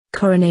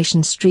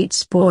Coronation Street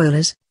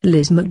spoilers,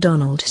 Liz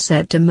McDonald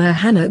said to MUR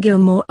Hannah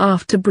Gilmore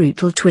after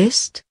brutal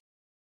twist.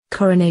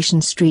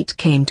 Coronation Street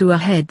came to a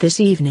head this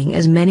evening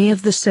as many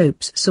of the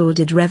soap's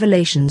sordid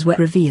revelations were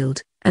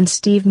revealed, and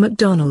Steve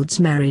McDonald's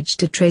marriage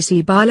to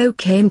Tracy Barlow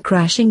came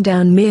crashing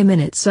down mere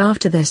minutes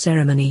after their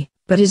ceremony.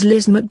 But is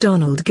Liz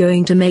McDonald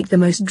going to make the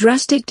most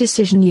drastic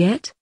decision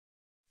yet?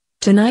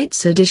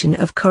 Tonight's edition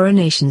of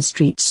Coronation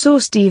Street saw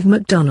Steve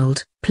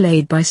McDonald,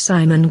 played by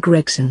Simon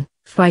Gregson,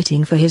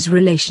 fighting for his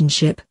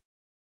relationship.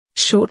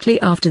 Shortly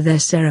after their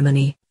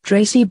ceremony,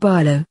 Tracy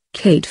Barlow,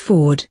 Kate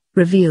Ford,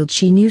 revealed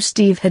she knew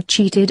Steve had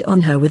cheated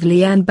on her with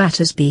Leanne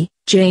Battersby,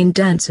 Jane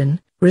Danson,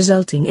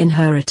 resulting in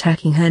her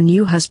attacking her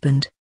new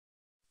husband.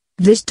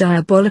 This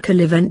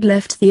diabolical event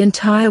left the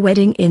entire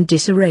wedding in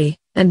disarray,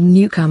 and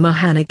newcomer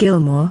Hannah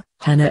Gilmore,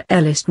 Hannah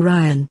Ellis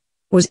Ryan,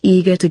 was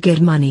eager to get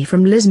money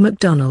from Liz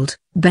McDonald,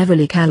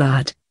 Beverley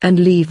Callard, and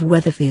leave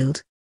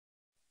Weatherfield.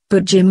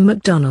 But Jim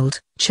McDonald,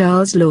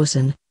 Charles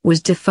Lawson,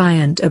 was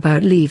defiant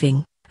about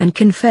leaving, and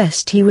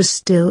confessed he was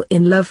still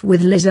in love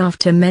with Liz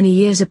after many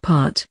years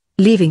apart,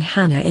 leaving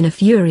Hannah in a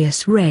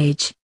furious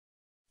rage.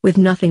 With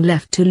nothing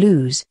left to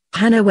lose,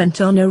 Hannah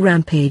went on a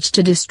rampage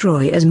to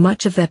destroy as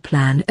much of their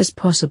plan as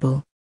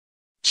possible.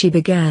 She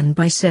began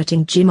by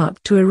setting Jim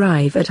up to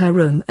arrive at her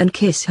room and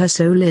kiss her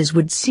so Liz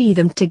would see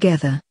them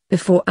together,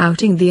 before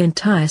outing the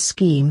entire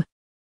scheme.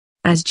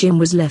 As Jim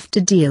was left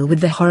to deal with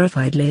the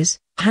horrified Liz,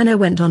 Hannah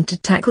went on to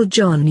tackle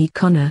Johnny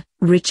Connor,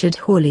 Richard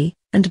Hawley,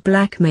 and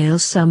blackmail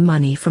some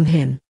money from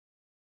him.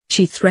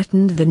 She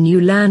threatened the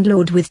new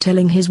landlord with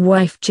telling his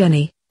wife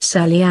Jenny,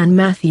 Sally Ann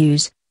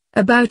Matthews,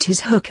 about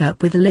his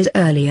hookup with Liz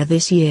earlier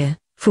this year,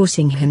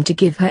 forcing him to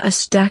give her a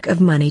stack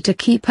of money to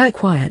keep her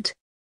quiet.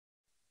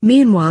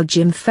 Meanwhile,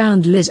 Jim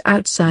found Liz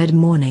outside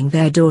mourning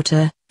their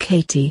daughter,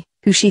 Katie,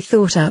 who she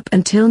thought up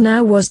until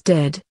now was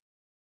dead.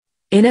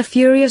 In a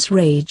furious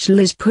rage,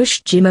 Liz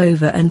pushed Jim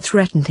over and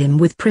threatened him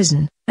with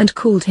prison, and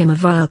called him a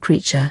vile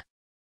creature.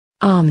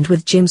 Armed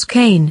with Jim's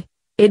cane,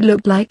 it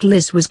looked like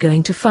Liz was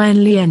going to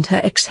finally end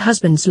her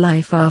ex-husband's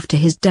life after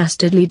his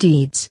dastardly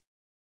deeds.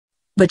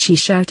 But she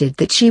shouted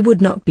that she would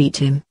not beat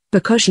him,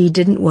 because she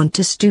didn't want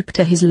to stoop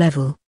to his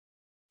level.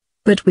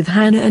 But with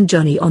Hannah and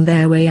Johnny on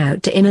their way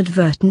out to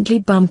inadvertently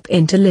bump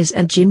into Liz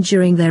and Jim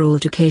during their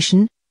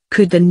altercation,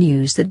 could the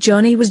news that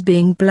Johnny was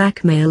being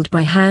blackmailed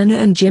by Hannah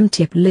and Jim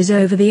tip Liz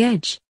over the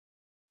edge?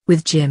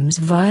 With Jim's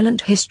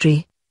violent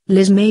history,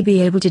 Liz may be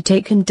able to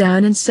take him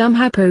down and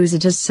somehow pose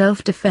it as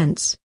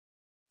self-defense.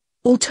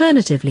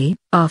 Alternatively,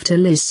 after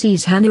Liz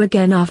sees Hannah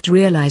again after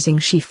realizing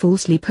she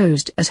falsely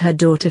posed as her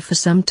daughter for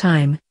some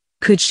time,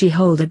 could she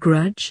hold a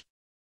grudge?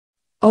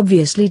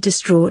 Obviously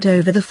distraught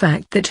over the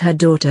fact that her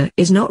daughter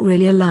is not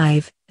really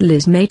alive,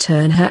 Liz may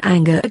turn her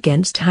anger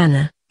against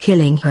Hannah,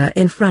 killing her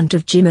in front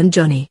of Jim and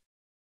Johnny.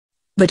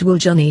 But will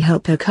Johnny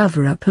help her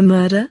cover up her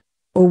murder,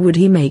 or would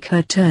he make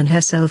her turn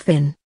herself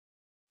in?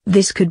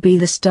 This could be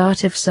the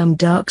start of some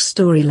dark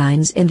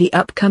storylines in the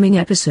upcoming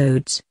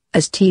episodes,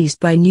 as teased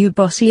by new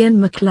boss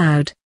Ian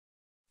McLeod.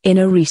 In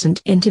a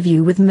recent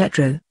interview with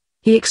Metro,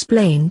 he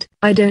explained,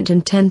 "I don't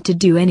intend to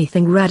do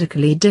anything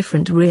radically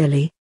different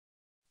really.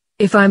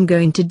 If I'm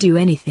going to do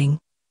anything,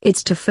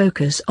 it's to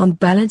focus on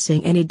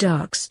balancing any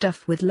dark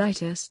stuff with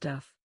lighter stuff."